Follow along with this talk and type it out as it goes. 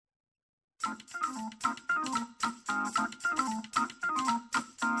What's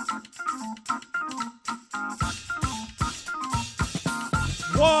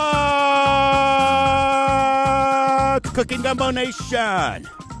cooking, Gumbo Nation?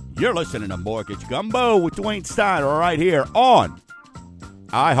 You're listening to Mortgage Gumbo with Dwayne Stein right here on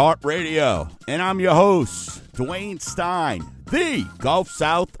iHeartRadio. And I'm your host, Dwayne Stein, the Gulf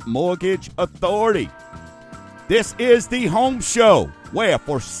South Mortgage Authority. This is the home show where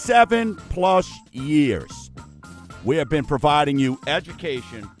for 7+ years we have been providing you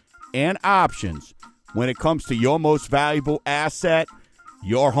education and options when it comes to your most valuable asset,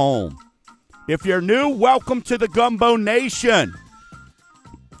 your home. If you're new, welcome to the Gumbo Nation.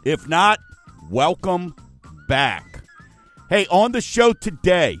 If not, welcome back. Hey, on the show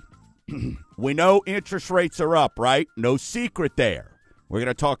today, we know interest rates are up, right? No secret there. We're going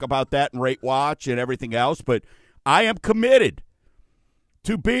to talk about that in Rate Watch and everything else, but I am committed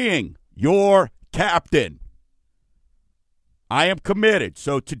to being your captain. I am committed.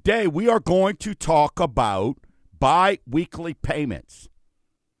 So today we are going to talk about bi-weekly payments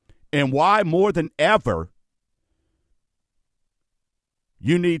and why more than ever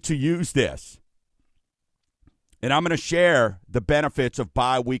you need to use this. And I'm going to share the benefits of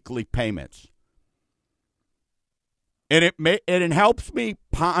bi-weekly payments. And it helps me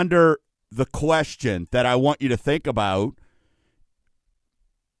ponder the question that I want you to think about.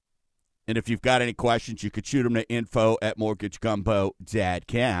 And if you've got any questions, you could shoot them to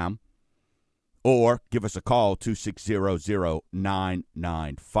info@mortgagegumbo.com or give us a call,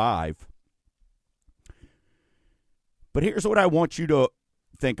 260-0995. But here's what I want you to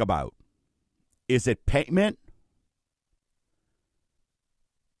think about. Is it payment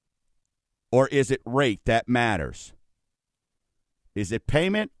or is it rate that matters? Is it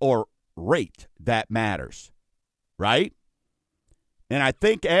payment or rate that matters? Right? And I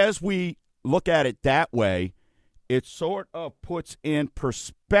think as we look at it that way, it sort of puts in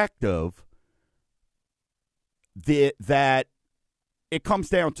perspective that it comes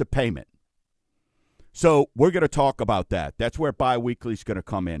down to payment. So we're going to talk about that. That's where bi-weekly is going to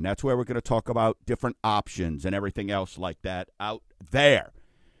come in. That's where we're going to talk about different options and everything else like that out there.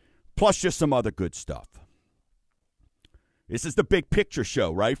 Plus just some other good stuff. This is the big picture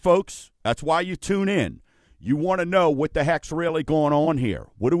show, right, folks? That's why you tune in. You want to know what the heck's really going on here.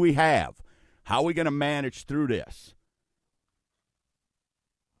 What do we have? How are we going to manage through this?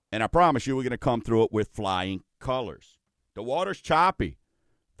 And I promise you we're going to come through it with flying colors. The water's choppy.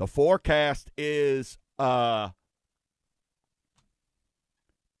 The forecast is, a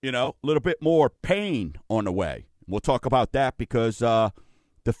little bit more pain on the way. We'll talk about that because the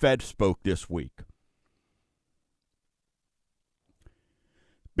Fed spoke this week.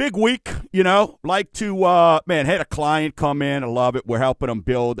 Big week, like to, had a client come in. I love it. We're helping them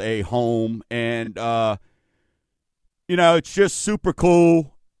build a home. And, it's just super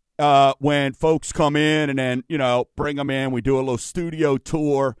cool when folks come in and then, bring them in. We do a little studio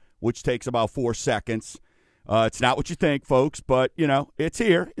tour, which takes about 4 seconds. It's not what you think, folks, but, it's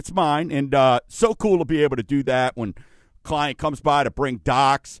here. It's mine. And so cool to be able to do that when a client comes by to bring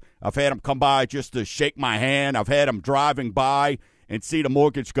docs. I've had them come by just to shake my hand. I've had them driving by and see the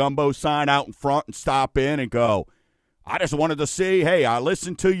Mortgage Gumbo sign out in front and stop in and go, I just wanted to see, hey, I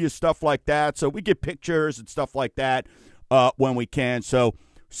listened to you, stuff like that. So we get pictures and stuff like that when we can. So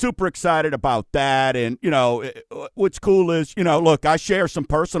super excited about that. And, what's cool is, look, I share some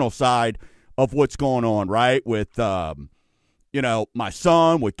personal side of what's going on, right, with, my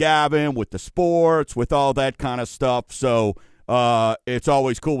son, with Gavin, with the sports, with all that kind of stuff. So it's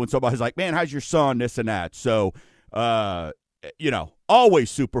always cool when somebody's like, man, how's your son, this and that. So,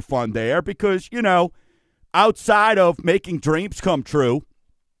 always super fun there because, outside of making dreams come true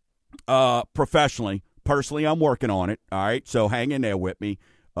professionally, personally, I'm working on it. All right. So hang in there with me.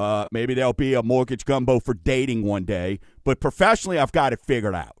 Maybe there'll be a Mortgage Gumbo for dating one day, but professionally, I've got it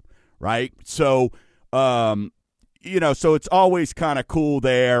figured out. Right. So, so it's always kind of cool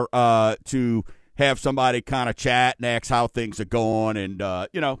there to have somebody kind of chat and ask how things are going. And,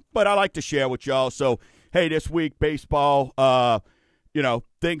 but I like to share with y'all. So, hey, this week, baseball,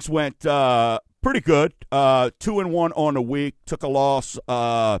 things went pretty good. 2-1 on the week. Took a loss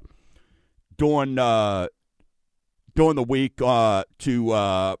during the week to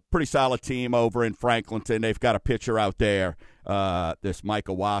a pretty solid team over in Franklinton. They've got a pitcher out there, this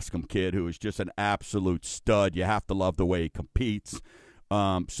Michael Wascom kid, who is just an absolute stud. You have to love the way he competes.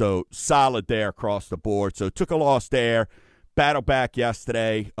 So solid there across the board. So took a loss there. Battled back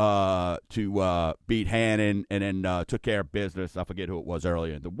yesterday to beat Hannon and then took care of business. I forget who it was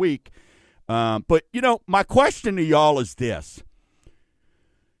earlier in the week. But, my question to y'all is this.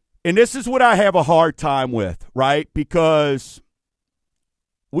 And this is what I have a hard time with, right? Because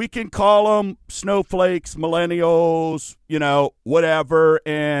we can call them snowflakes, millennials, whatever.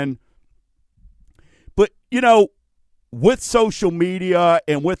 But with social media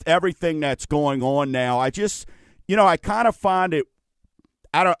and with everything that's going on now, I just, I kind of find it,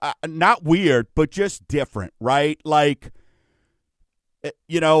 not weird, but just different, right? Like,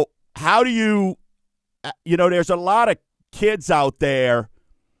 how do you, there's a lot of kids out there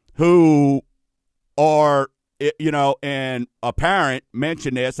who are, and a parent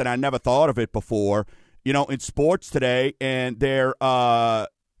mentioned this, and I never thought of it before, in sports today, and they're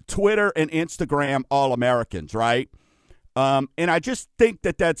Twitter and Instagram All-Americans, right? And I just think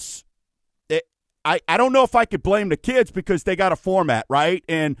that's it. I don't know if I could blame the kids because they got a format, right?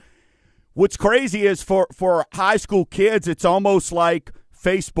 And what's crazy is for high school kids, it's almost like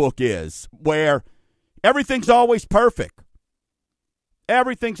Facebook is, where everything's always perfect.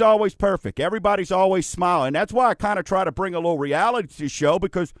 Everything's always perfect. Everybody's always smiling. That's why I kind of try to bring a little reality to the show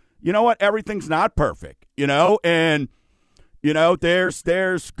because, you know what, everything's not perfect, and,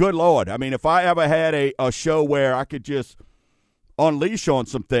 there's good Lord. I mean, if I ever had a show where I could just unleash on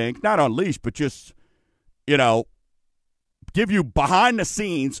some things, not unleash, but just, give you behind the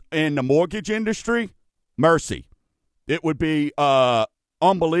scenes in the mortgage industry, mercy. It would be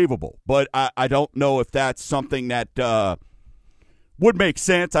unbelievable. But I don't know if that's something that would make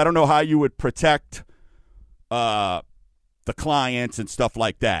sense. I don't know how you would protect the clients and stuff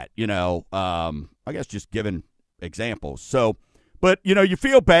like that, I guess just giving examples. So, but, you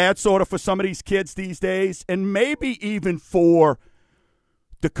feel bad sort of for some of these kids these days and maybe even for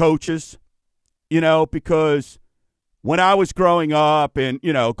the coaches, because when I was growing up and,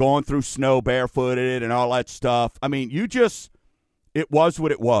 going through snow barefooted and all that stuff, I mean, it was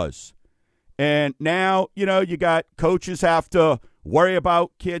what it was. And now, you got coaches have to worry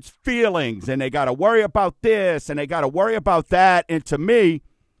about kids' feelings and they got to worry about this and they got to worry about that. And to me,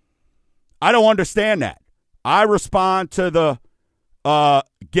 I don't understand that. I respond to the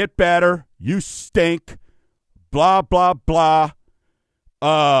get better, you stink, blah, blah, blah.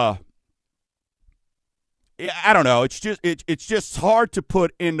 I don't know. It's just hard to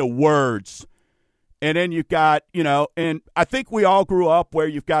put into words. And then you've got, and I think we all grew up where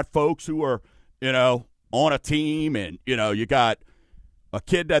you've got folks who are, on a team and, you got a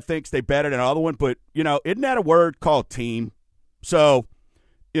kid that thinks they better than another one. But, isn't that a word called team? So,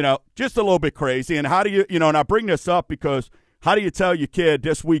 just a little bit crazy. And how do you, and I bring this up because how do you tell your kid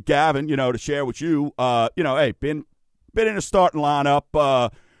this week, Gavin, to share with you, hey, been in the starting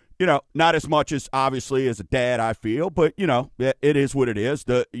lineup, not as much as obviously as a dad, I feel, but, it is what it is.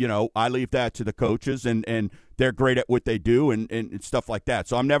 I leave that to the coaches and they're great at what they do and stuff like that.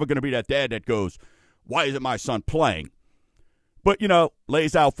 So I'm never going to be that dad that goes, why isn't my son playing? But,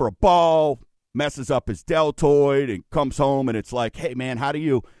 lays out for a ball, messes up his deltoid and comes home and it's like, hey, man, how do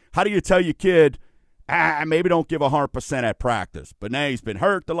you tell your kid, maybe don't give 100% at practice. But now he's been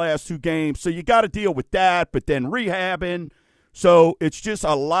hurt the last 2 games, so you got to deal with that, but then rehabbing. So it's just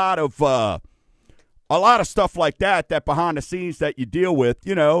a lot of stuff like that behind the scenes that you deal with,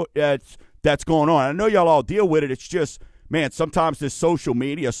 that's going on. I know y'all all deal with it. It's just, man, sometimes this social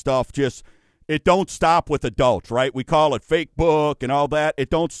media stuff it don't stop with adults, right? We call it fake book and all that. It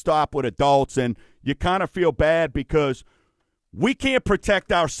don't stop with adults, and you kind of feel bad because we can't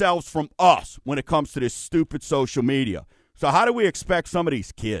protect ourselves from us when it comes to this stupid social media. So how do we expect some of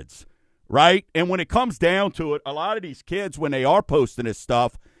these kids, right? And when it comes down to it, a lot of these kids, when they are posting this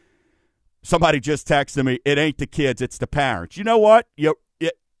stuff, somebody just texted me, it ain't the kids, it's the parents. You know what?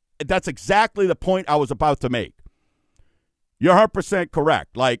 That's exactly the point I was about to make. You're 100%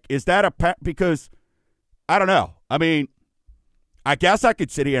 correct. Like, is that because, I don't know. I mean, I guess I could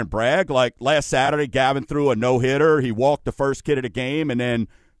sit here and brag. Like, last Saturday, Gavin threw a no-hitter. He walked the first kid of the game, and then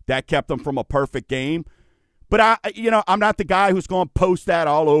that kept him from a perfect game. But, I'm not the guy who's going to post that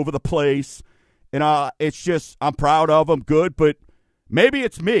all over the place. And it's just, I'm proud of him, good. But maybe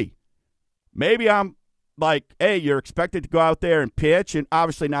it's me. Maybe I'm like, hey, you're expected to go out there and pitch and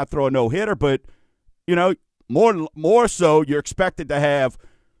obviously not throw a no-hitter. But, more so, you're expected to have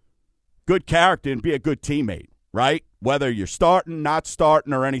good character and be a good teammate, right? Whether you're starting, not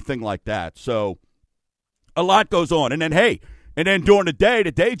starting, or anything like that. So a lot goes on. And then during the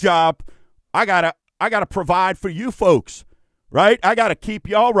day job, I gotta provide for you folks, right? I gotta keep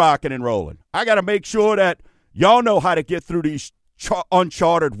y'all rocking and rolling. I gotta make sure that y'all know how to get through these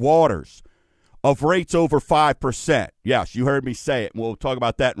uncharted waters of rates over 5%. Yes, you heard me say it, and we'll talk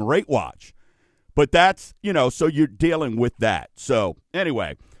about that in Rate Watch. But that's, so you're dealing with that. So,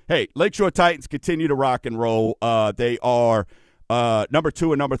 anyway, hey, Lakeshore Titans continue to rock and roll. They are number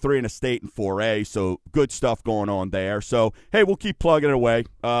 2 and number 3 in the state in 4A, so good stuff going on there. So, hey, we'll keep plugging it away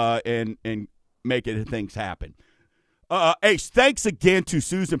and making things happen. Hey, thanks again to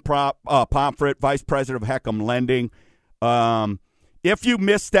Susan Pomfret, Vice President of Heckham Lending. If you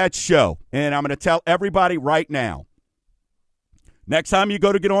missed that show, and I'm going to tell everybody right now, next time you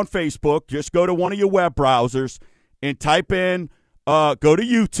go to get on Facebook, just go to one of your web browsers and type in, go to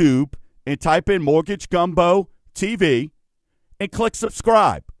YouTube and type in Mortgage Gumbo TV and click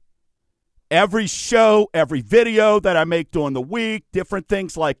subscribe. Every show, every video that I make during the week, different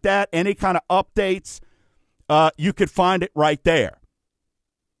things like that, any kind of updates, you could find it right there.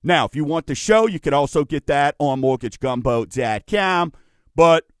 Now, if you want the show, you could also get that on mortgagegumbo.com.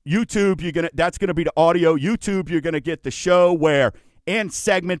 But YouTube, that's gonna be the audio. YouTube, you're gonna get the show and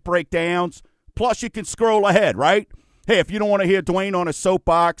segment breakdowns. Plus, you can scroll ahead, right? Hey, if you don't want to hear Dwayne on a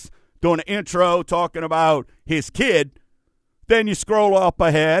soapbox doing an intro talking about his kid, then you scroll up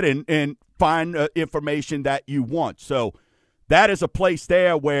ahead and find information that you want. So that is a place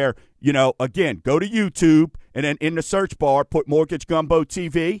there where, again, go to YouTube and then in the search bar, put Mortgage Gumbo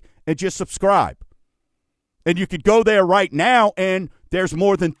TV and just subscribe. And you could go there right now and there's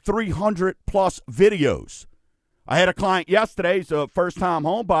more than 300 plus videos. I had a client yesterday, he's a first-time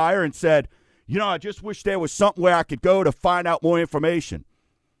home buyer, and said, I just wish there was something where I could go to find out more information.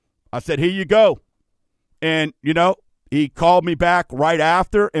 I said, here you go. And, he called me back right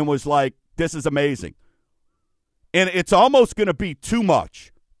after and was like, this is amazing. And it's almost going to be too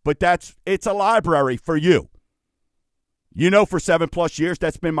much, but it's a library for you. For 7+ years,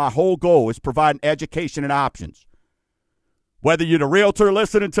 that's been my whole goal, is providing education and options. Whether you're the realtor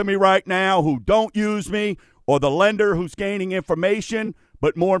listening to me right now who don't use me, or the lender who's gaining information,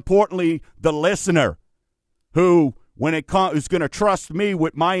 but more importantly, the listener who's going to trust me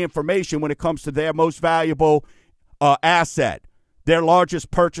with my information when it comes to their most valuable asset, their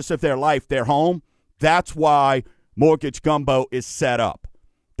largest purchase of their life, their home. That's why Mortgage Gumbo is set up.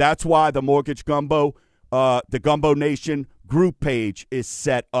 That's why the Mortgage Gumbo, the Gumbo Nation group page is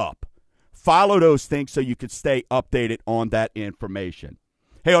set up. Follow those things so you can stay updated on that information.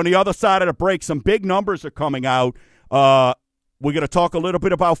 Hey, on the other side of the break, some big numbers are coming out. We're going to talk a little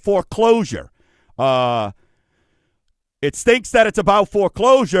bit about foreclosure. It stinks that it's about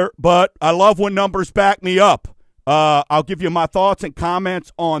foreclosure, but I love when numbers back me up. I'll give you my thoughts and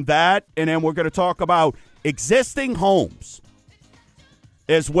comments on that, and then we're going to talk about existing homes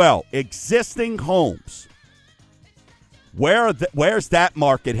as well. Existing homes. Where's that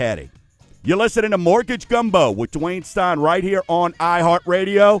market heading? You're listening to Mortgage Gumbo with Dwayne Stein right here on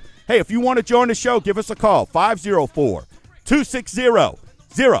iHeartRadio. Hey, if you want to join the show, give us a call,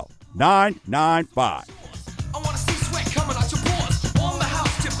 504-260-0995.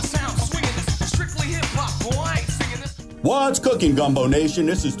 What's cooking, Gumbo Nation?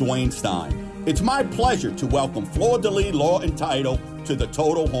 This is Dwayne Stein. It's my pleasure to welcome Fleur de Lis Law and Title to the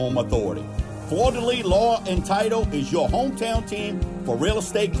Total Home Authority. Fleur de Lis Law and Title is your hometown team for real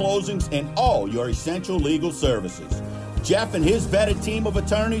estate closings and all your essential legal services. Jeff and his vetted team of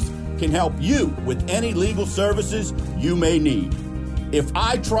attorneys can help you with any legal services you may need. If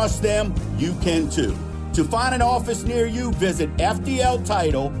I trust them, you can too. To find an office near you, visit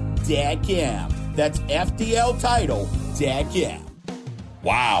FDLtitle.com. That's FDLtitle.com.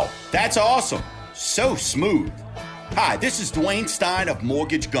 Wow, that's awesome. So smooth. Hi, this is Dwayne Stein of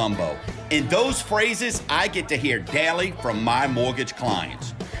Mortgage Gumbo, and those phrases I get to hear daily from my mortgage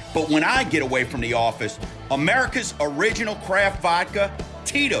clients. But when I get away from the office, America's original craft vodka,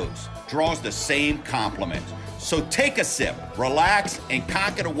 Tito's, draws the same compliments. So take a sip, relax, and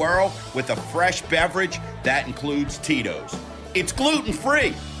conquer the world with a fresh beverage that includes Tito's. It's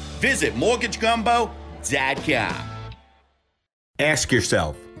gluten-free. Visit mortgagegumbo.com. Ask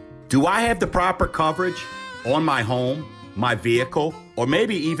yourself, do I have the proper coverage on my home, my vehicle, or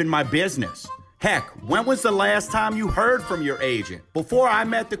maybe even my business? Heck, when was the last time you heard from your agent? Before I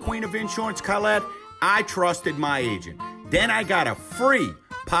met the Queen of Insurance, Colette, I trusted my agent. Then I got a free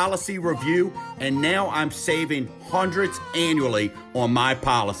policy review, and now I'm saving hundreds annually on my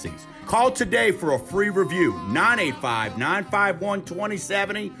policies. Call today for a free review,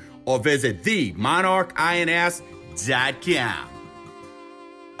 985-951-2070, or visit themonarchins.com.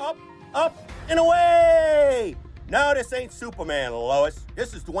 Up, and away! No, this ain't Superman, Lois.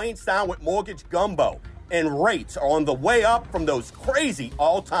 This is Dwayne Stein with Mortgage Gumbo, and rates are on the way up from those crazy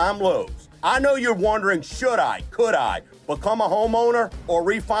all-time lows. I know you're wondering, could I become a homeowner or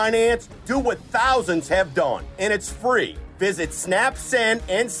refinance? Do what thousands have done, and it's free. Visit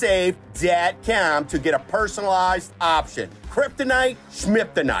SnapSendAndSave.com to get a personalized option. Kryptonite,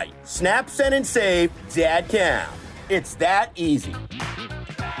 Schmiptonite. SnapSendAndSave.com. It's that easy.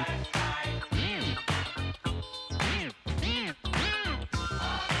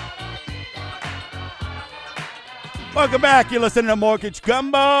 Welcome back. You're listening to Mortgage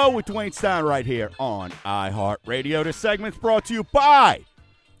Gumbo with Dwayne Stein right here on iHeartRadio. This segment's brought to you by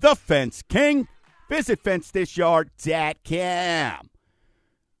The Fence King. Visit FenceThisYard.com.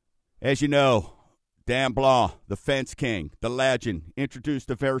 As you know, Dan Blanc, the Fence King, the legend, introduced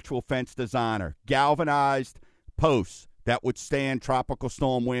the virtual fence designer, galvanized posts that would stand tropical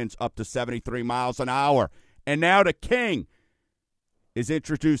storm winds up to 73 miles an hour. And now the King is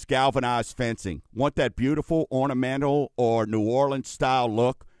introduced galvanized fencing. Want that beautiful ornamental or New Orleans style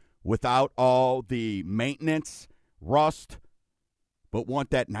look without all the maintenance, rust, but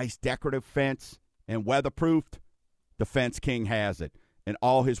want that nice decorative fence and weatherproofed? The Fence King has it. And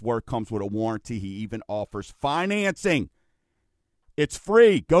all his work comes with a warranty. He even offers financing. It's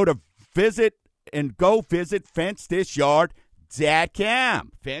free. Go visit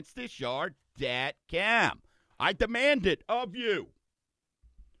FenceThisYard.com. FenceThisYard.com. I demand it of you.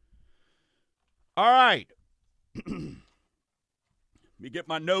 All right. Let me get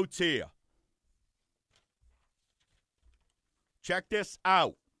my notes here. Check this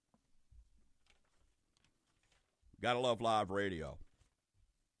out. Gotta love live radio.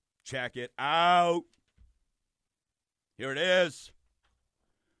 Check it out. Here it is.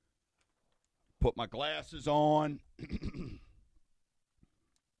 Put my glasses on.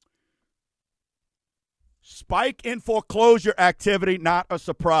 Spike in foreclosure activity, not a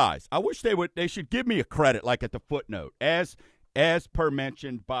surprise. I wish they should give me a credit like at the footnote, as per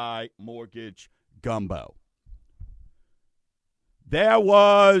mentioned by Mortgage Gumbo. There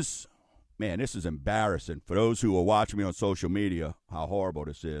was, man, this is embarrassing for those who are watching me on social media, how horrible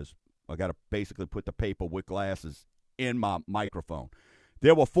this is. I got to basically put the paper with glasses in my microphone.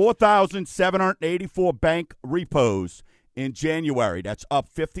 There were 4,784 bank repos in January. That's up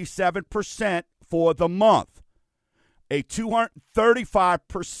 57% for the month. A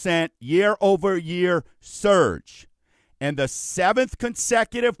 235% year-over-year surge. And the 7th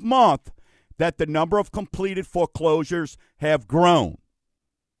consecutive month that the number of completed foreclosures have grown.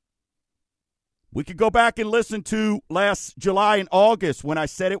 We could go back and listen to last July and August when I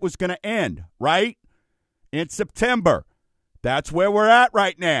said it was going to end, right? In September. That's where we're at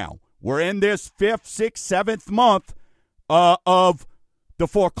right now. We're in this 5th, 6th, 7th month of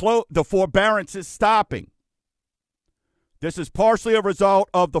the forbearances stopping. This is partially a result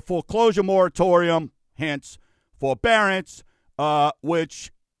of the foreclosure moratorium, hence forbearance,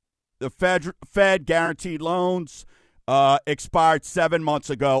 which the Fed guaranteed loans expired 7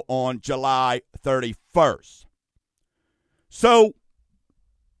 months ago on July 31st. So,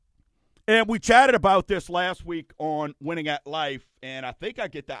 and we chatted about this last week on Winning at Life, and I think I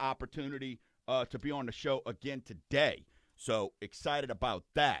get the opportunity to be on the show again today. So excited about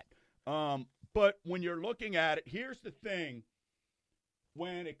that. But when you're looking at it, here's the thing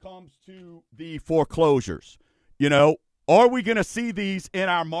when it comes to the foreclosures. You know, are we going to see these in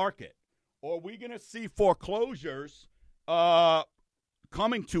our market? Or are we going to see foreclosures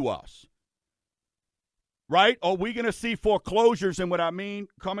coming to us? Right? Are we going to see foreclosures? And what I mean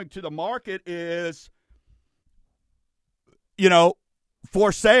coming to the market is, you know,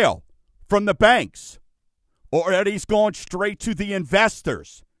 for sale from the banks. Or are these going straight to the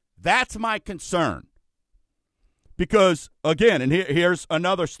investors? That's my concern. Because, again, and here's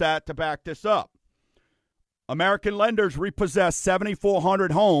another stat to back this up. American lenders repossessed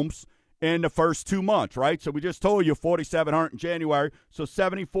 7,400 homes in the first 2 months, right? So we just told you 4,700 in January, so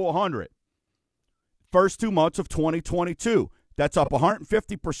 7,400. First 2 months of 2022. That's up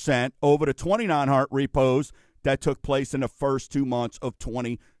 150% over the 2,900 repos that took place in the first 2 months of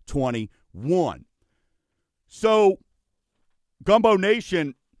 2021. So, Gumbo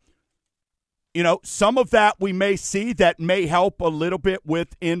Nation, you know, some of that we may see that may help a little bit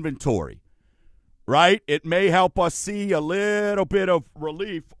with inventory, right? It may help us see a little bit of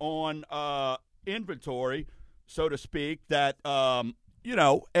relief on inventory, so to speak, that, you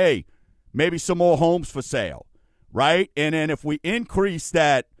know, hey, maybe some more homes for sale, right? And then if we increase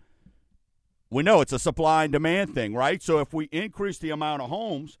that, we know it's a supply and demand thing, right? So if we increase the amount of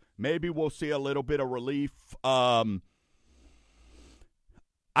homes, maybe we'll see a little bit of relief. I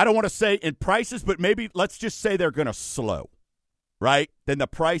don't want to say in prices, but maybe let's just say they're going to slow, right? Then the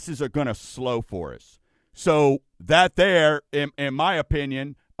prices are going to slow for us. So that there, in my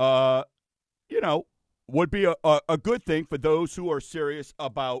opinion, you know, would be a good thing for those who are serious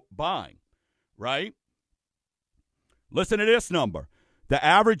about buying, right? Listen to this number. The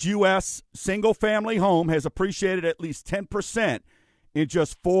average U.S. single-family home has appreciated at least 10% in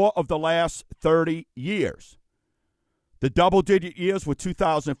just 4 of the last 30 years. The double-digit years were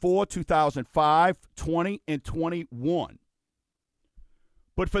 2004, 2005, 20, and 21.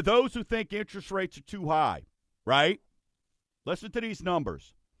 But for those who think interest rates are too high, right? Listen to these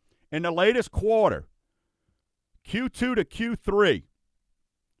numbers. In the latest quarter, Q2 to Q3,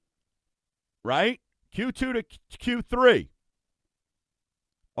 right? Q2 to Q3,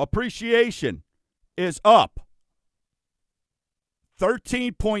 appreciation is up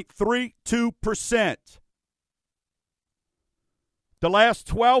 13.32%. The last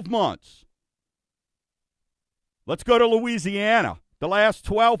 12 months, let's go to Louisiana. The last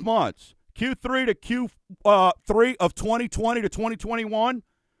 12 months, Q3 to Q3 of 2020 to 2021,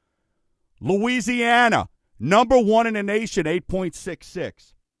 Louisiana, number one in the nation,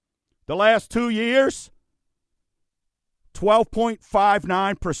 8.66. The last 2 years,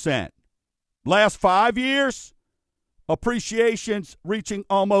 12.59%. Last 5 years, appreciation's reaching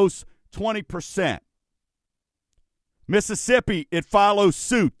almost 20%. Mississippi, it follows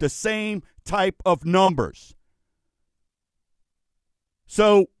suit, the same type of numbers.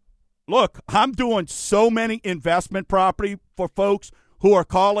 So, look, I'm doing so many investment property for folks who are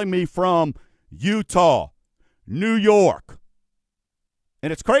calling me from Utah, New York.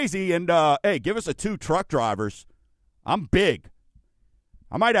 And it's crazy. And, hey, give us 2 truck drivers. I'm big.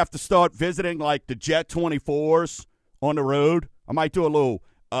 I might have to start visiting, like, the Jet 24s on the road. I might do a little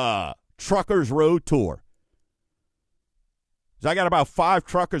truckers road tour. So I got about 5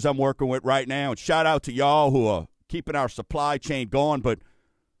 truckers I'm working with right now. And shout out to y'all who are keeping our supply chain going. But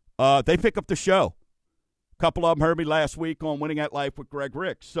they pick up the show. A couple of them heard me last week on Winning at Life with Greg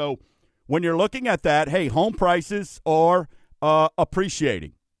Ricks. So when you're looking at that, hey, home prices are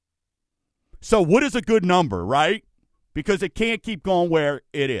appreciating. So what is a good number, right? Because it can't keep going where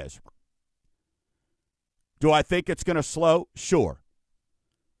it is. Do I think it's going to slow? Sure.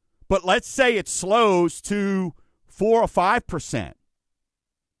 But let's say it slows to 4 or 5%.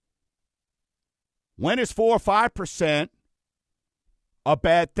 When is 4 or 5% a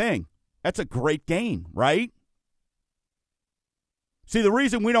bad thing? That's a great gain, right? See, the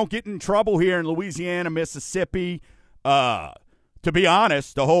reason we don't get in trouble here in Louisiana, Mississippi, to be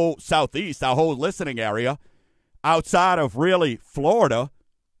honest, the whole Southeast, our whole listening area, outside of really Florida,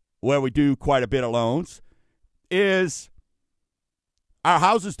 where we do quite a bit of loans, is our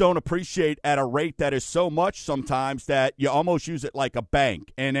houses don't appreciate at a rate that is so much sometimes that you almost use it like a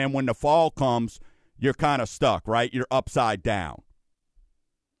bank. And then when the fall comes, you're kind of stuck, right? You're upside down.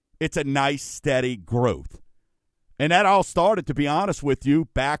 It's a nice, steady growth. And that all started, to be honest with you,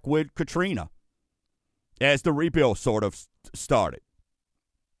 back with Katrina, as the rebuild sort of started.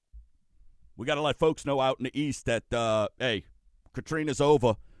 We got to let folks know out in the East that, hey, Katrina's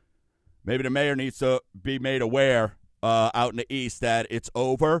over. Maybe the mayor needs to be made aware out in the East that it's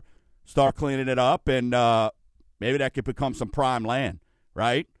over. Start cleaning it up, and maybe that could become some prime land,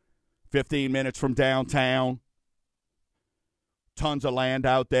 right? 15 minutes from downtown. Tons of land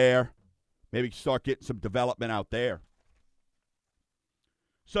out there. Maybe start getting some development out there.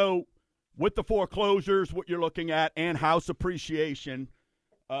 So with the foreclosures, what you're looking at, and house appreciation,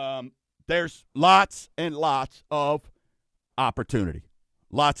 there's lots and lots of opportunity.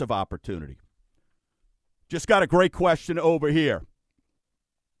 Lots of opportunity. Just got a great question over here.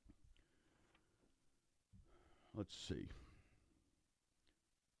 Let's see.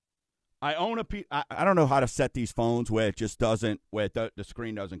 I own a piece. I don't know how to set these phones where it just doesn't, where the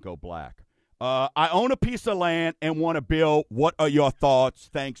screen doesn't go black. I own a piece of land and want to build. What are your thoughts?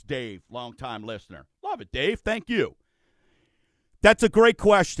 Thanks, Dave, longtime listener. Love it, Dave. Thank you. That's a great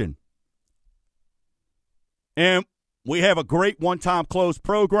question. And we have a great one-time close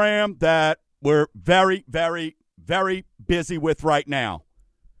program that we're very, very, very busy with right now.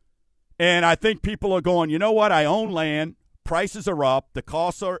 And I think people are going, you know what? I own land. Prices are up. The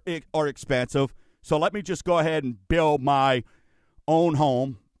costs are expensive. So let me just go ahead and build my own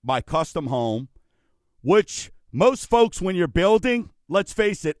home, my custom home, which most folks, when you're building, let's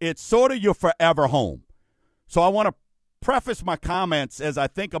face it, it's sort of your forever home. So I want to preface my comments as I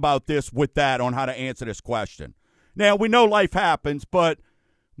think about this with that on how to answer this question. Now, we know life happens, but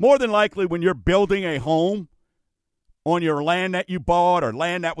more than likely when you're building a home on your land that you bought or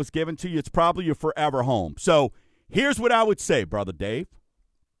land that was given to you, it's probably your forever home. So here's what I would say, Brother Dave.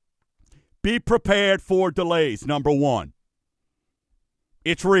 Be prepared for delays, number one.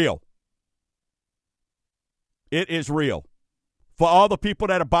 It's real. It is real. For all the people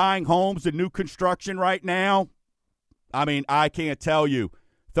that are buying homes in new construction right now, I mean, I can't tell you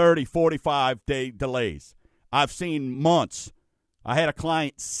 30, 45-day delays. I've seen months. I had a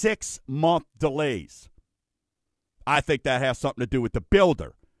client 6-month delays. I think that has something to do with the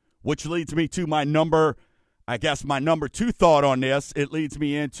builder, which leads me to my number I guess my number 2 thought on this, it leads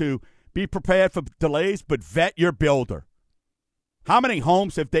me into be prepared for delays, but vet your builder. How many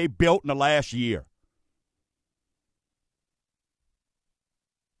homes have they built in the last year?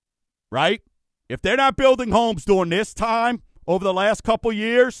 Right? If they're not building homes during this time over the last couple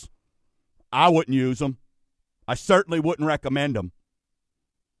years, I wouldn't use them. I certainly wouldn't recommend them.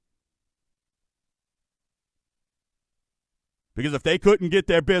 Because if they couldn't get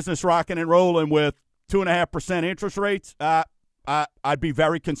their business rocking and rolling with 2.5% interest rates, I'd be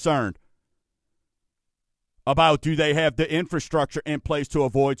very concerned about do they have the infrastructure in place to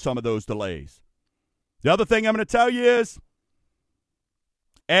avoid some of those delays. The other thing I'm going to tell you is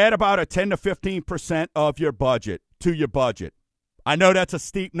add about a 10 to 15% of your budget to your budget. I know that's a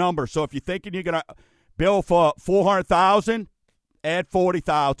steep number, so if you're thinking you're going to bill for $400,000, add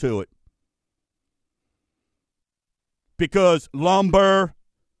 $40,000 to it. Because lumber,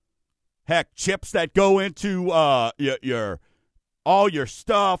 heck, chips that go into all your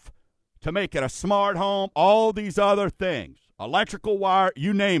stuff to make it a smart home, all these other things, electrical wire,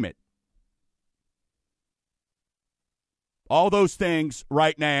 you name it. All those things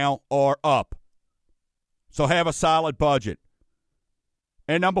right now are up. So have a solid budget.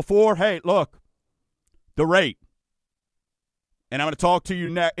 And number 4, hey, look, the rate. And I'm going to talk to you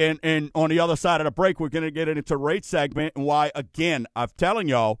next. And on the other side of the break, we're going to get into rate segment and why, again, I'm telling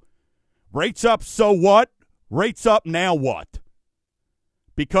y'all, rates up, so what? Rates up, now what?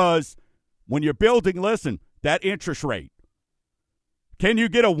 Because when you're building, listen, that interest rate. Can you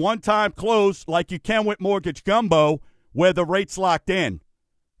get a one-time close like you can with Mortgage Gumbo where the rate's locked in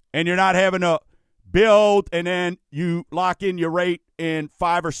and you're not having to build and then you lock in your rate in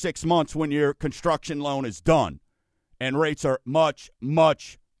 5 or 6 months when your construction loan is done and rates are much,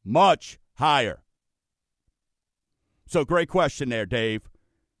 much, much higher? So great question there, Dave.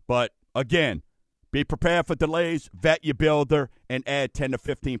 But again, be prepared for delays, vet your builder, and add 10 to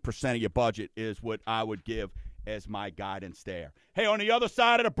 15% of your budget is what I would give as my guidance there. Hey, on the other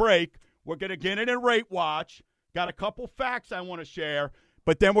side of the break, we're going to get in a rate watch. Got a couple facts I want to share,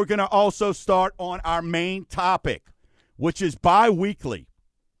 but then we're going to also start on our main topic, which is biweekly.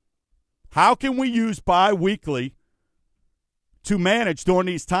 How can we use biweekly to manage during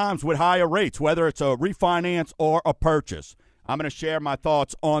these times with higher rates, whether it's a refinance or a purchase? I'm going to share my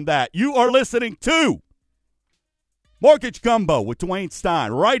thoughts on that. You are listening to Mortgage Gumbo with Dwayne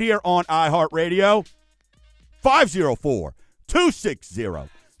Stein right here on iHeartRadio.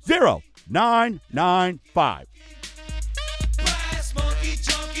 504-260-0995.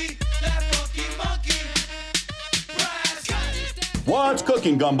 What's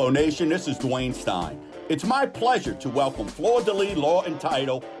cooking, Gumbo Nation? This is Dwayne Stein. It's my pleasure to welcome Fleur de Lis Law and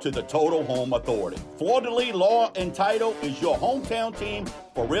Title to the Total Home Authority. Fleur de Lis Law and Title is your hometown team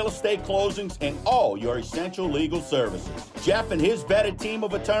for real estate closings and all your essential legal services. Jeff and his vetted team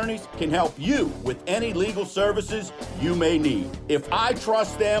of attorneys can help you with any legal services you may need. If I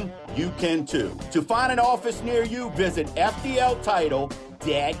trust them, you can too. To find an office near you, visit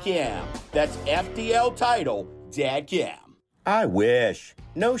FDLTitle.com. That's FDLTitle.com. I wish.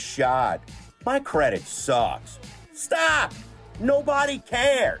 No shot. My credit sucks. Stop! Nobody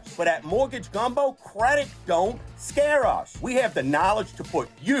cares. But at Mortgage Gumbo, credit don't scare us. We have the knowledge to put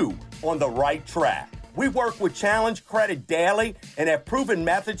you on the right track. We work with Challenge Credit daily and have proven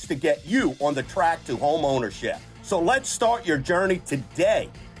methods to get you on the track to home ownership. So let's start your journey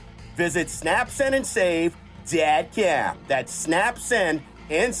today. Visit SnapSendAndSave.com. That's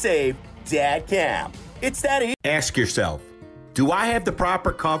SnapSendAndSave.com. It's that easy. Ask yourself, do I have the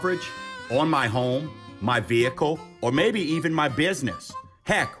proper coverage on my home, my vehicle, or maybe even my business?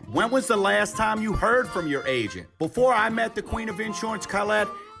 Heck, when was the last time you heard from your agent? Before I met the Queen of Insurance, Colette,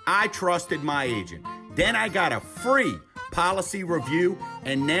 I trusted my agent. Then I got a free policy review,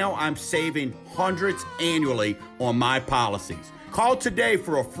 and now I'm saving hundreds annually on my policies. Call today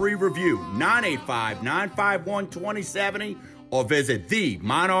for a free review, 985-951-2070, or visit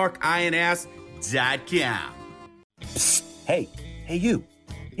themonarchins.com. Psst, hey you.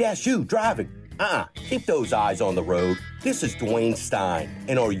 Yes, you driving. Keep those eyes on the road. This is Dwayne Stein.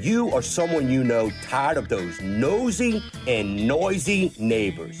 And are you or someone you know tired of those nosy and noisy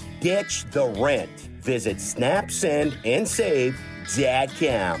neighbors? Ditch the rent. Visit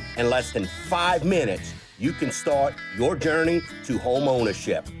SnapSendAndSave.com. In less than 5 minutes, you can start your journey to home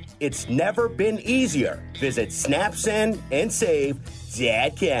ownership. It's never been easier. Visit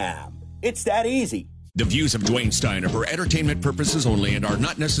SnapSendAndSave.com. It's that easy. The views of Dwayne Stein are for entertainment purposes only and are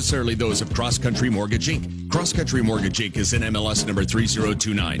not necessarily those of Cross Country Mortgage Inc. Cross Country Mortgage Inc. is in MLS number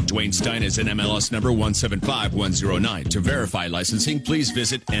 3029. Dwayne Stein is in MLS number 175109. To verify licensing, please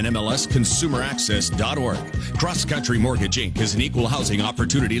visit nmlsconsumeraccess.org. Cross Country Mortgage Inc. is an equal housing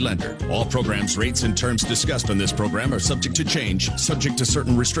opportunity lender. All programs, rates, and terms discussed on this program are subject to change, subject to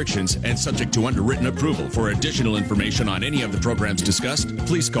certain restrictions, and subject to underwritten approval. For additional information on any of the programs discussed,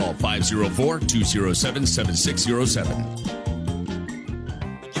 please call 504-207-7607.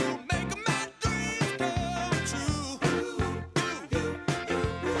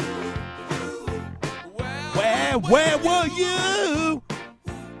 Where were you?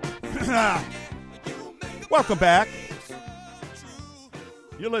 Welcome back.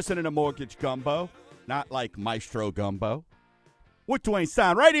 You're listening to Mortgage Gumbo, not like Maestro Gumbo. With Dwayne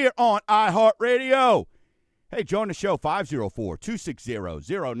Stein right here on iHeartRadio. Hey, join the show,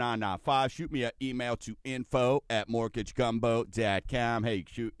 504-260-0995. Shoot me an email to info@mortgagegumbo.com. Hey,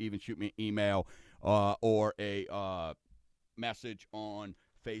 shoot me an email or a message on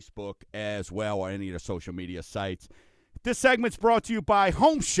Facebook as well, or any of the social media sites. This segment's brought to you by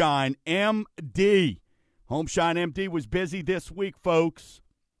Homeshine MD. Homeshine MD was busy this week, folks.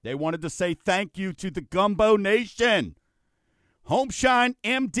 They wanted to say thank you to the Gumbo Nation.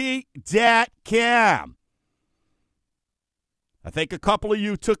 HomeshineMD.com. I think a couple of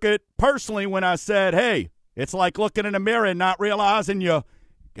you took it personally when I said, hey, it's like looking in the mirror and not realizing you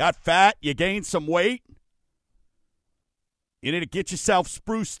got fat, you gained some weight. You need to get yourself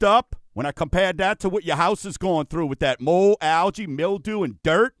spruced up. When I compared that to what your house is going through with that mold, algae, mildew, and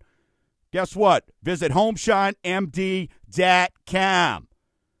dirt, guess what? Visit HomeshineMD.com.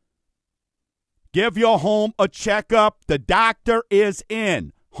 Give your home a checkup. The doctor is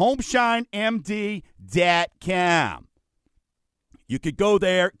in. HomeshineMD.com. You could go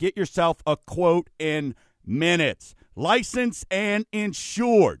there, get yourself a quote in minutes. Licensed and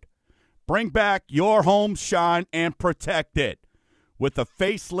insured. Bring back your home shine and protect it with a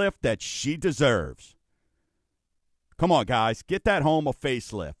facelift that she deserves. Come on, guys. Get that home a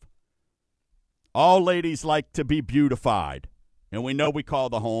facelift. All ladies like to be beautified. And we know we call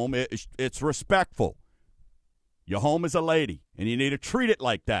the home, it's respectful. Your home is a lady, and you need to treat it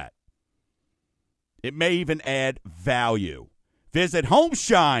like that. It may even add value. Visit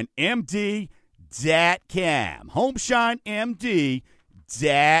HomeshineMD.com.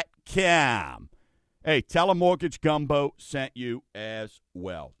 HomeshineMD.com. Hey, tell a Mortgage Gumbo sent you as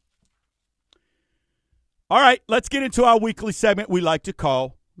well. All right, let's get into our weekly segment we like to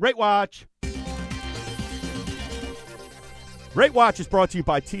call Rate Watch. Rate Watch is brought to you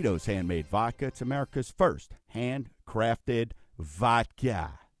by Tito's Handmade Vodka. It's America's first handcrafted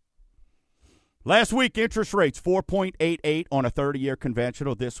vodka. Last week, interest rates 4.88 on a 30-year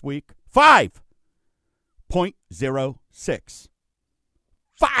conventional. This week, 5.06.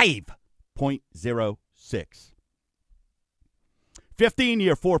 5.06.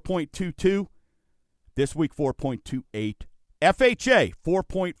 15-year 4.22. This week, 4.28. FHA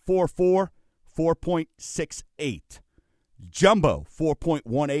 4.44, 4.68. Jumbo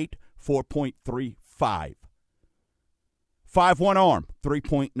 4.18, 4.35. 5-1 ARM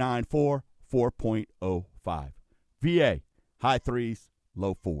 3.94. 4.05. VA, high threes,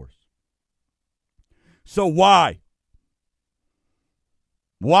 low fours. So why?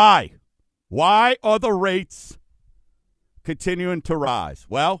 Why are the rates continuing to rise?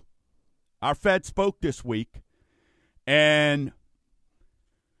 Well, our Fed spoke this week, and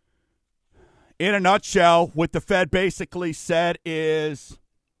in a nutshell, what the Fed basically said is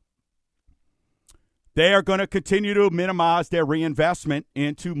they are going to continue to minimize their reinvestment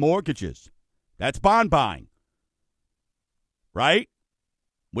into mortgages. That's bond buying, right?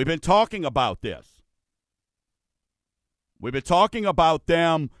 We've been talking about this. We've been talking about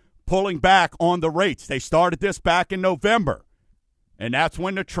them pulling back on the rates. They started this back in November, and that's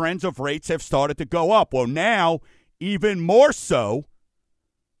when the trends of rates have started to go up. Well, now, even more so,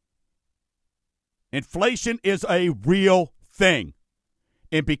 inflation is a real thing.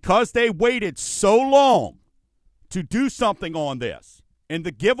 And because they waited so long to do something on this, in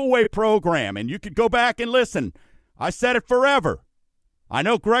the giveaway program, and you could go back and listen. I said it forever. I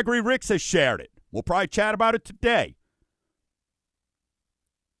know Gregory Ricks has shared it. We'll probably chat about it today.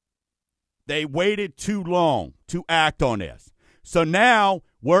 They waited too long to act on this. So now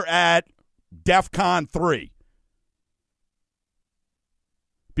we're at DEFCON 3.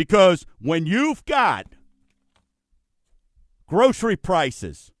 Because when you've got grocery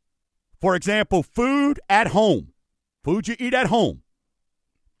prices, for example, food at home, food you eat at home,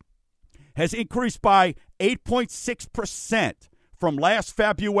 has increased by 8.6% from last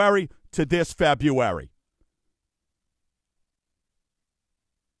February to this February.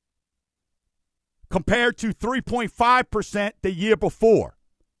 Compared to 3.5% the year before,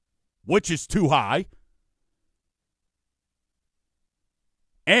 which is too high.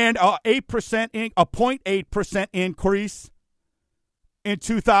 And a 0.8% increase in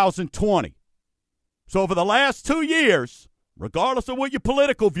 2020. So over the last 2 years, regardless of what your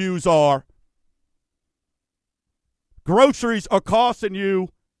political views are, groceries are costing you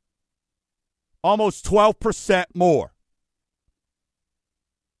almost 12% more.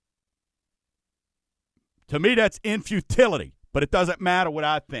 To me, that's infutility, but it doesn't matter what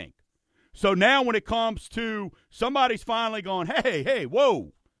I think. So now when it comes to somebody's finally going, hey,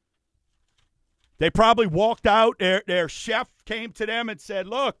 whoa. They probably walked out. Their chef came to them and said,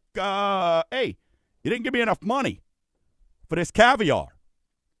 look, hey, you didn't give me enough money for this caviar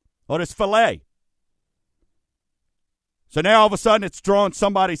or this filet. So now all of a sudden it's drawing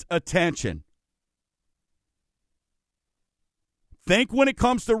somebody's attention. Think when it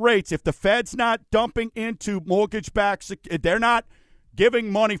comes to rates, if the Fed's not dumping into mortgage-backed, they're not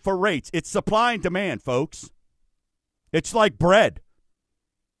giving money for rates. It's supply and demand, folks. It's like bread,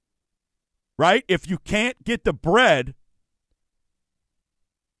 right? If you can't get the bread,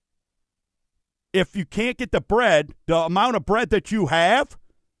 the amount of bread that you have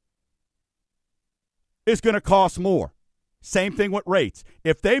is going to cost more. Same thing with rates.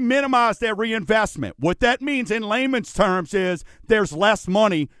 If they minimize their reinvestment, what that means in layman's terms is there's less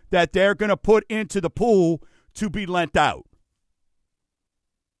money that they're going to put into the pool to be lent out.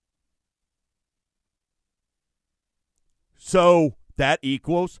 So that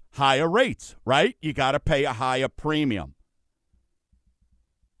equals higher rates, right? You got to pay a higher premium.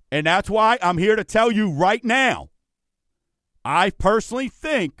 And that's why I'm here to tell you right now, I personally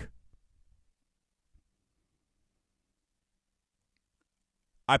think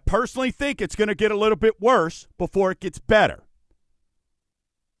it's going to get a little bit worse before it gets better.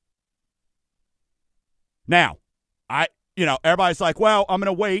 Now, everybody's like, well, I'm going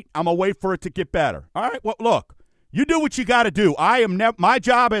to wait. I'm going to wait for it to get better. All right, well, look, you do what you got to do. My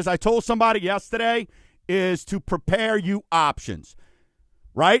job, as I told somebody yesterday, is to prepare you options,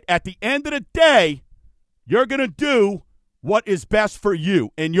 right? At the end of the day, you're going to do what is best for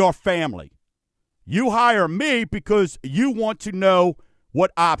you and your family. You hire me because you want to know what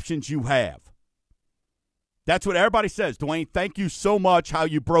options you have. That's what everybody says. Dwayne, thank you so much how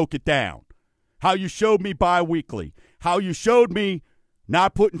you broke it down, how you showed me biweekly, how you showed me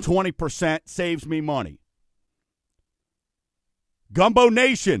not putting 20% saves me money. Gumbo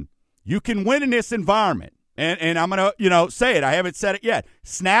Nation, you can win in this environment. And I'm going to, say it. I haven't said it yet.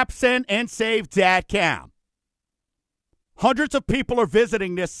 SnapSendAndSave.com. Hundreds of people are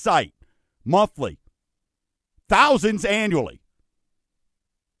visiting this site monthly, thousands annually.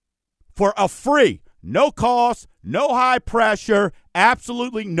 For a free, no cost, no high pressure,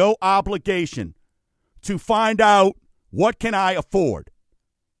 absolutely no obligation to find out what can I afford.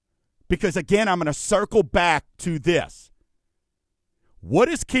 Because, again, I'm going to circle back to this. What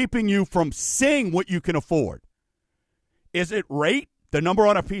is keeping you from seeing what you can afford? Is it rate, the number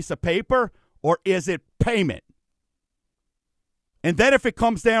on a piece of paper, or is it payment? And then if it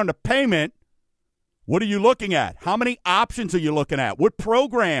comes down to payment, what are you looking at? How many options are you looking at? What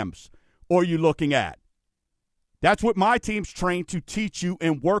programs are you looking at? That's what my team's trained to teach you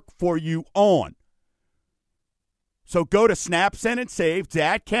and work for you on. So go to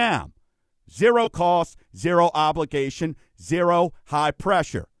SnapSendAndSave.com. Zero cost, zero obligation, zero high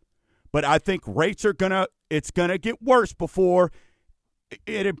pressure. But I think rates are it's gonna get worse before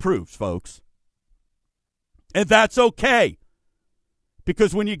it improves, folks. And that's okay.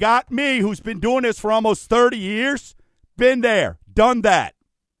 Because when you got me, who's been doing this for almost 30 years, been there, done that.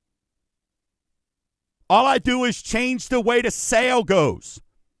 All I do is change the way the sale goes.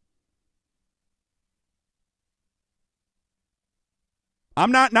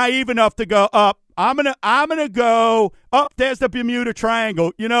 I'm not naive enough to go up. I'm gonna go up. There's the Bermuda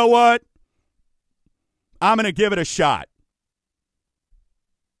Triangle. You know what? I'm gonna give it a shot.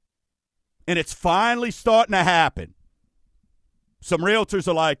 And it's finally starting to happen. Some realtors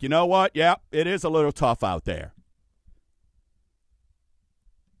are like, you know what? Yeah, it is a little tough out there.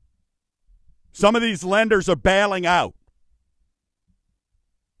 Some of these lenders are bailing out.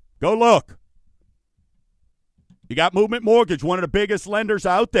 Go look. You got Movement Mortgage, one of the biggest lenders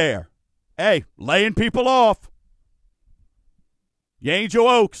out there. Hey, laying people off. Angel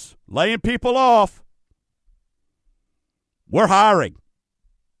Oaks, laying people off. We're hiring.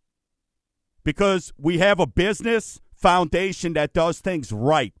 Because we have a business foundation that does things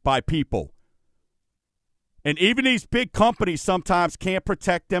right by people. And even these big companies sometimes can't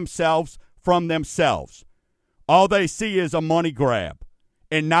protect themselves from themselves. All they see is a money grab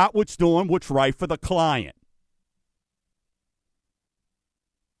and not what's doing what's right for the client.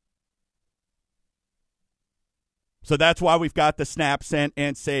 So that's why we've got the Snap, Send,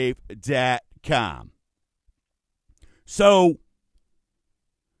 and Save.com. So,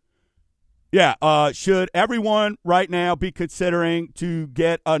 yeah, should everyone right now be considering to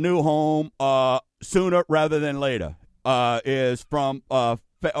get a new home sooner rather than later? Is from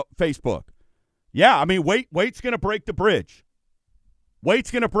Facebook. Yeah, I mean, wait's going to break the bridge.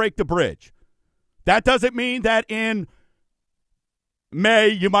 Wait's going to break the bridge. That doesn't mean that in May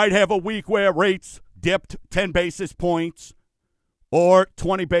you might have a week where rates dipped 10 basis points or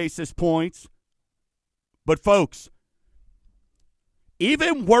 20 basis points. But, folks,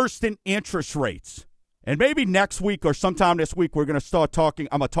 even worse than interest rates, and maybe next week or sometime this week we're going to start talking,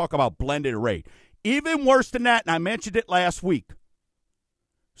 I'm going to talk about blended rate. Even worse than that, and I mentioned it last week,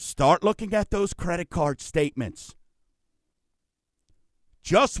 start looking at those credit card statements.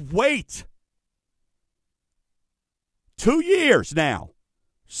 Just wait. 2 years now.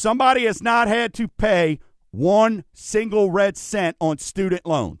 Somebody has not had to pay one single red cent on student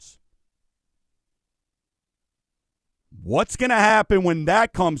loans. What's going to happen when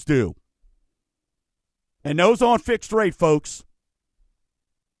that comes due? And those on fixed rate, folks.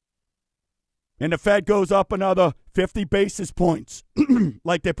 And the Fed goes up another 50 basis points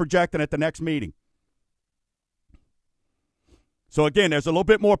like they're projecting at the next meeting. So, again, there's a little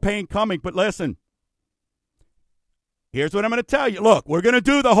bit more pain coming, but listen. Here's what I'm going to tell you. Look, we're going to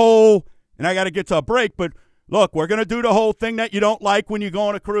do the whole, and I got to get to a break, but look, we're going to do the whole thing that you don't like when you go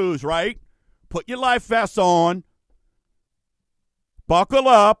on a cruise, right? Put your life vests on. Buckle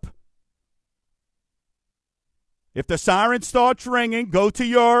up. If the siren starts ringing, go to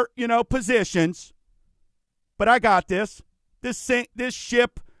your, positions. But I got this. This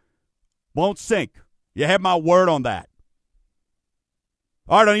ship won't sink. You have my word on that.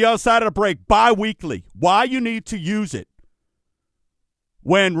 All right, on the other side of the break, bi-weekly, why you need to use it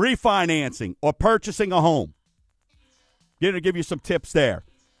when refinancing or purchasing a home. Going to give you some tips there.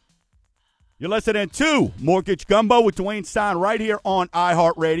 You're listening to Mortgage Gumbo with Dwayne Stein right here on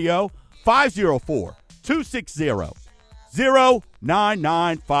iHeartRadio,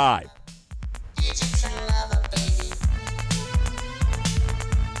 504-260-0995.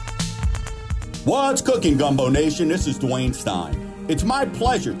 What's cooking, Gumbo Nation? This is Dwayne Stein. It's my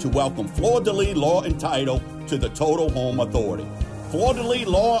pleasure to welcome Fleur-de-Lis Law and Title to the Total Home Authority. Fleur-de-Lis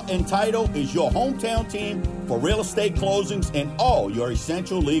Law and Title is your hometown team for real estate closings and all your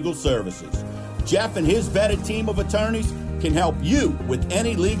essential legal services. Jeff and his vetted team of attorneys can help you with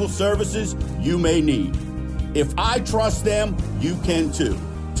any legal services you may need. If I trust them, you can too.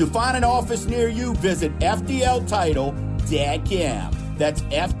 To find an office near you, visit FDLtitle.com. That's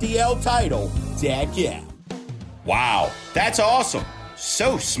FDLtitle.com. Wow, that's awesome.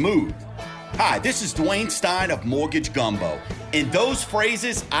 So smooth. Hi, this is Dwayne Stein of Mortgage Gumbo, and those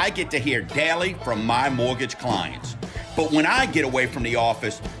phrases I get to hear daily from my mortgage clients. But when I get away from the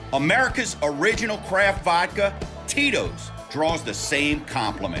office, America's original craft vodka, Tito's, draws the same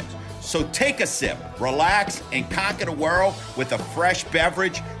compliments. So take a sip, relax, and conquer the world with a fresh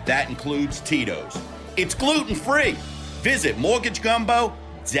beverage that includes Tito's. It's gluten-free. Visit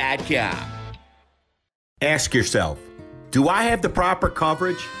MortgageGumbo.com. Ask yourself, do I have the proper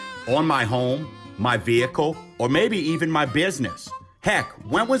coverage on my home, my vehicle, or maybe even my business? Heck,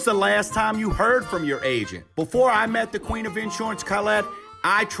 when was the last time you heard from your agent? Before I met the Queen of Insurance, Colette,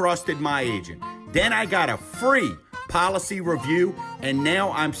 I trusted my agent. Then I got a free policy review, and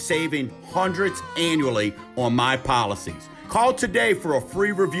now I'm saving hundreds annually on my policies. Call today for a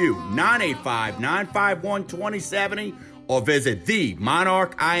free review, 985-951-2070, or visit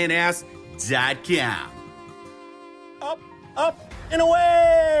themonarchins.com. Up, and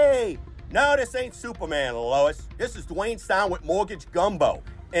away! No, this ain't Superman, Lois. This is Dwayne Stein with Mortgage Gumbo,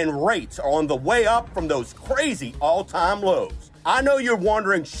 and rates are on the way up from those crazy all-time lows. I know you're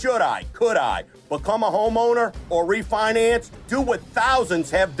wondering, could I become a homeowner or refinance? Do what thousands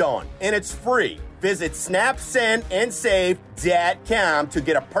have done, and it's free. Visit SnapSendAndSave.com to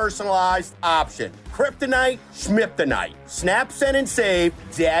get a personalized option. Kryptonite, Schmiptonite.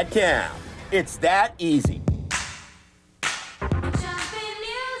 SnapSendAndSave.com. It's that easy.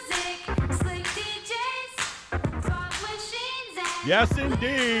 Yes,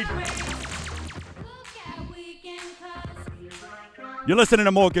 indeed. You're listening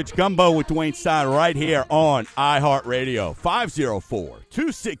to Mortgage Gumbo with Dwayne Stein right here on iHeartRadio.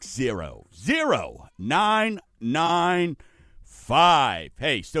 504-260-0995. 5.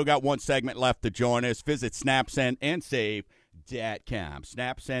 Hey, still got one segment left to join us. Visit snapsendandsave.com.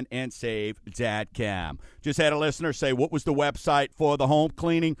 Snapsendandsave.com. Just had a listener say, what was the website for the home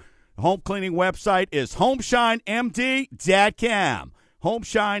cleaning? The home cleaning website is homeshinemd.com.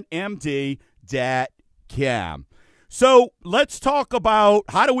 homeshinemd.com. So let's talk about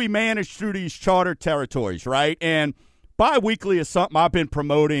how do we manage through these charter territories, right? And bi-weekly is something I've been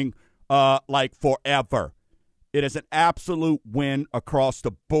promoting like forever. It is an absolute win across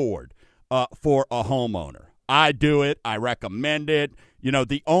the board for a homeowner. I do it. I recommend it. You know,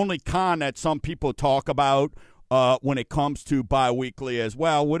 the only con that some people talk about when it comes to bi-weekly is,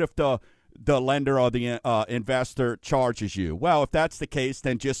 well, what if the lender or the investor charges you? Well, if that's the case,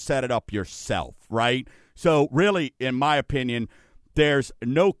 then just set it up yourself, right? So really, in my opinion, there's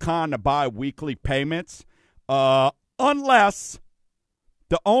no con to bi-weekly payments unless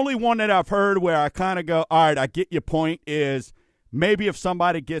the only one that I've heard where I kind of go, all right, I get your point, is maybe if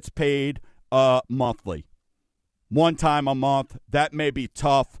somebody gets paid monthly, one time a month, that may be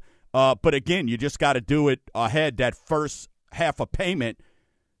tough. But again, you just got to do it ahead, that first half of payment,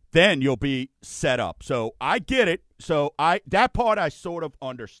 then you'll be set up. So I get it. So that part I sort of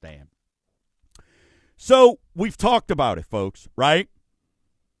understand. So we've talked about it, folks, right?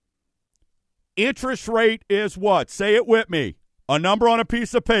 Interest rate is what? Say it with me. A number on a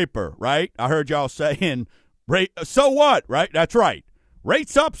piece of paper, right? I heard y'all saying, rate, so what, right? That's right.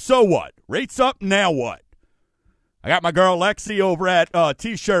 Rates up, so what? Rates up, now what? I got my girl Lexi over at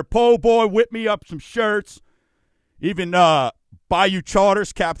T-Shirt Po Boy, whip me up some shirts. Even Bayou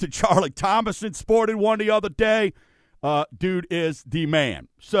Charters, Captain Charlie Thomason sported one the other day. Dude is the man.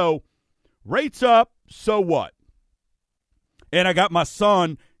 So rates up, so what? And I got my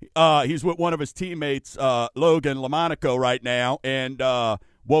son. He's with one of his teammates, Logan Lamonaco, right now, and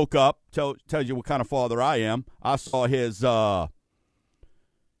woke up. Tells you what kind of father I am. I saw his.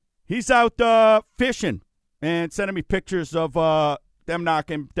 He's out fishing and sending me pictures of them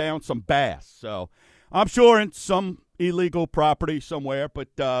knocking down some bass. So I'm sure in some illegal property somewhere. But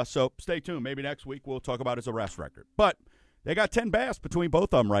so stay tuned. Maybe next week we'll talk about his arrest record. But they got 10 bass between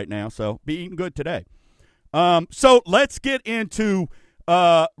both of them right now. So be eating good today. So let's get into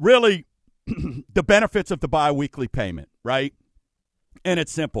really the benefits of the biweekly payment, right? And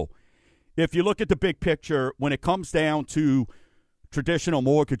it's simple. If you look at the big picture, when it comes down to traditional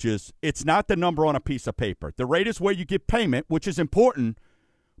mortgages, it's not the number on a piece of paper. The rate is where you get payment, which is important,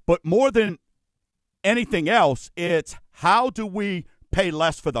 but more than anything else, it's how do we pay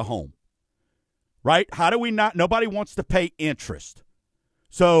less for the home, right? How do we not? Nobody wants to pay interest.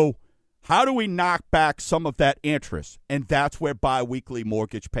 So how do we knock back some of that interest? And that's where biweekly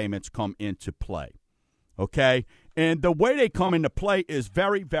mortgage payments come into play, okay? And the way they come into play is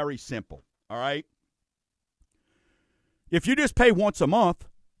very, very simple, all right? If you just pay once a month,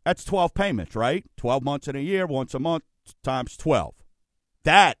 that's 12 payments, right? 12 months in a year, once a month times 12.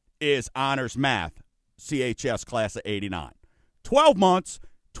 That is honors math, CHS class of 89. 12 months,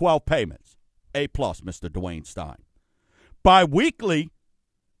 12 payments. A plus, Mr. Dwayne Stein. Biweekly,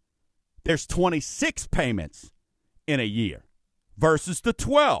 there's 26 payments in a year versus the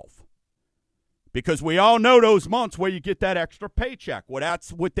 12. Because we all know those months where you get that extra paycheck. Well,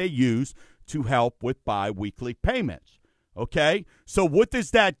 that's what they use to help with biweekly payments. Okay? So what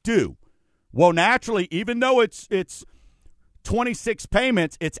does that do? Well, naturally, even though it's 26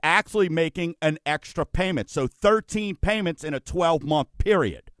 payments, it's actually making an extra payment. So 13 payments in a 12-month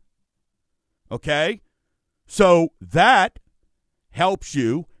period. Okay? So that helps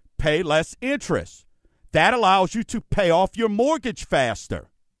you pay less interest. That allows you to pay off your mortgage faster.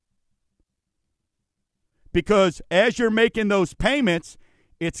 Because as you're making those payments,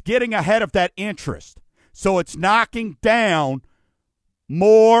 it's getting ahead of that interest. So it's knocking down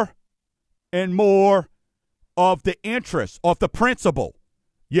more and more of the interest, of the principal.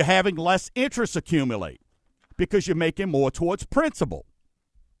 You're having less interest accumulate because you're making more towards principal.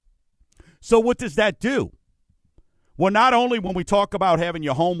 So what does that do? Well, not only when we talk about having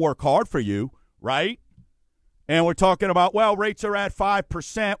your home work hard for you, right? And we're talking about, well, rates are at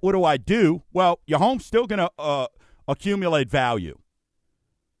 5%. What do I do? Well, your home's still going to accumulate value.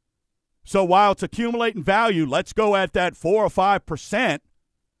 So while it's accumulating value, let's go at that 4 or 5%.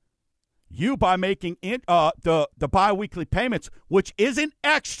 You, by making the biweekly payments, which isn't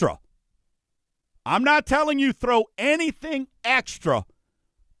extra. I'm not telling you throw anything extra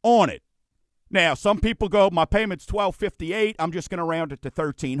on it. Now, some people go, my payment's $1,258. I'm just going to round it to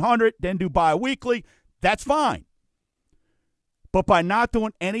 $1,300, then do biweekly. That's fine. But by not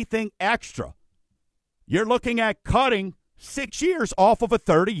doing anything extra, you're looking at cutting 6 years off of a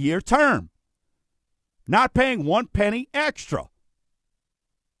 30-year term. Not paying one penny extra.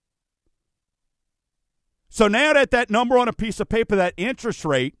 So now that number on a piece of paper, that interest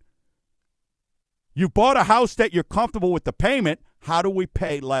rate, you bought a house that you're comfortable with the payment, how do we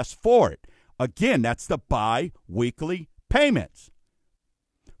pay less for it? Again, that's the bi-weekly payments.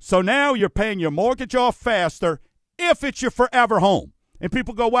 So now you're paying your mortgage off faster if it's your forever home. And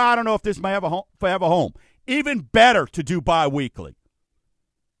people go, well, I don't know if this may have a forever home. Even better to do bi-weekly.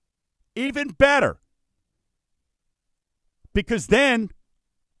 Even better. Because then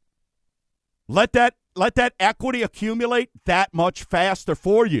let that equity accumulate that much faster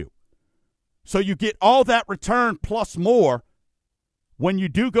for you. So you get all that return plus more when you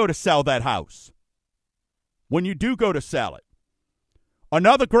do go to sell that house. When you do go to sell it.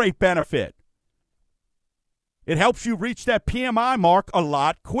 Another great benefit. It helps you reach that PMI mark a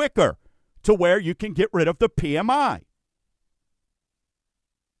lot quicker to where you can get rid of the PMI.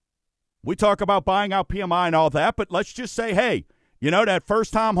 We talk about buying out PMI and all that, but let's just say, hey, you know, that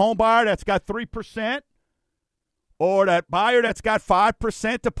first-time home buyer that's got 3% or that buyer that's got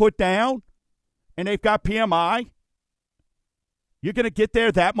 5% to put down and they've got PMI, you're going to get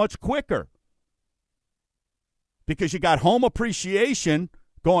there that much quicker because you got home appreciation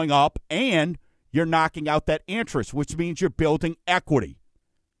going up and you're knocking out that interest, which means you're building equity,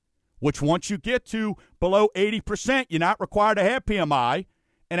 which once you get to below 80%, you're not required to have PMI.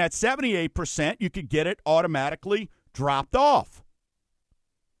 And at 78%, you could get it automatically dropped off.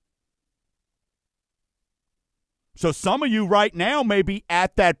 So some of you right now may be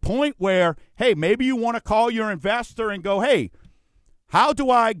at that point where, hey, maybe you want to call your investor and go, hey, how do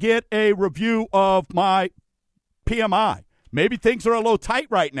I get a review of my PMI? Maybe things are a little tight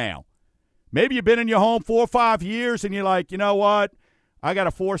right now. Maybe you've been in your home 4 or 5 years and you're like, you know what? I got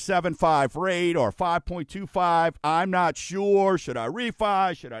a 4.75 rate or 5.25. I'm not sure. Should I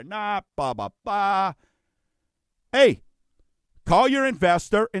refi? Should I not? Blah, blah, blah. Hey, call your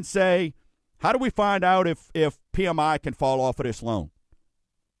investor and say, how do we find out if PMI can fall off of this loan?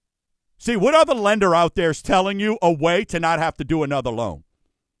 See, what other lender out there is telling you a way to not have to do another loan?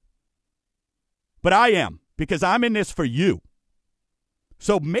 But I am, because I'm in this for you.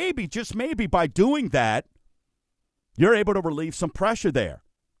 So maybe, just maybe, by doing that, you're able to relieve some pressure there.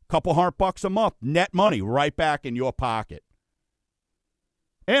 Couple $100 a month, net money right back in your pocket.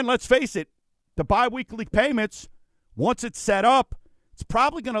 And let's face it, the biweekly payments, once it's set up, it's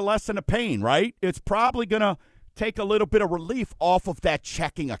probably going to lessen the pain, right? It's probably going to take a little bit of relief off of that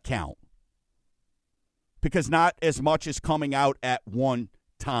checking account because not as much is coming out at one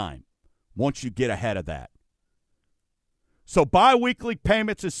time once you get ahead of that. So biweekly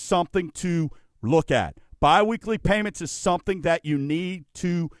payments is something to look at. Biweekly payments is something that you need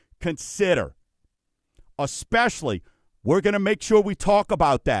to consider. Especially, we're going to make sure we talk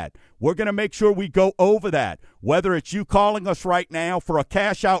about that. We're going to make sure we go over that. Whether it's you calling us right now for a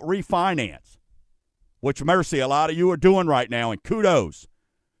cash-out refinance, which, mercy, a lot of you are doing right now, and kudos.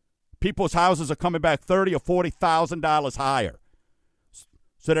 People's houses are coming back $30,000 or $40,000 higher.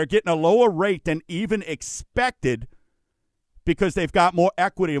 So they're getting a lower rate than even expected because they've got more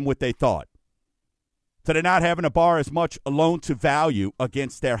equity in what they thought. So they're not having to borrow as much loan to value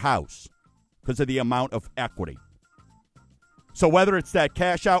against their house because of the amount of equity. So whether it's that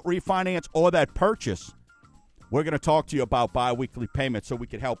cash out refinance or that purchase, we're going to talk to you about biweekly payments so we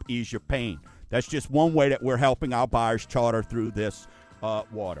can help ease your pain. That's just one way that we're helping our buyers charter through this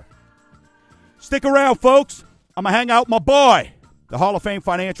water. Stick around, folks. I'm going to hang out with my boy, the Hall of Fame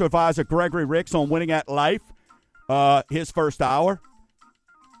financial advisor Gregory Ricks, on Winning at Life, his first hour.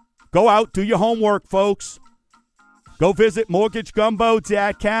 Go out, do your homework, folks. Go visit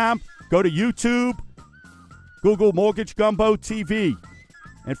MortgageGumbo.com. Go to YouTube, Google Mortgage Gumbo TV,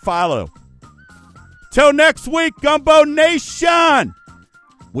 and follow. Till next week, Gumbo Nation.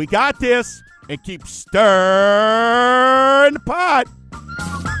 We got this, and keep stirring the pot.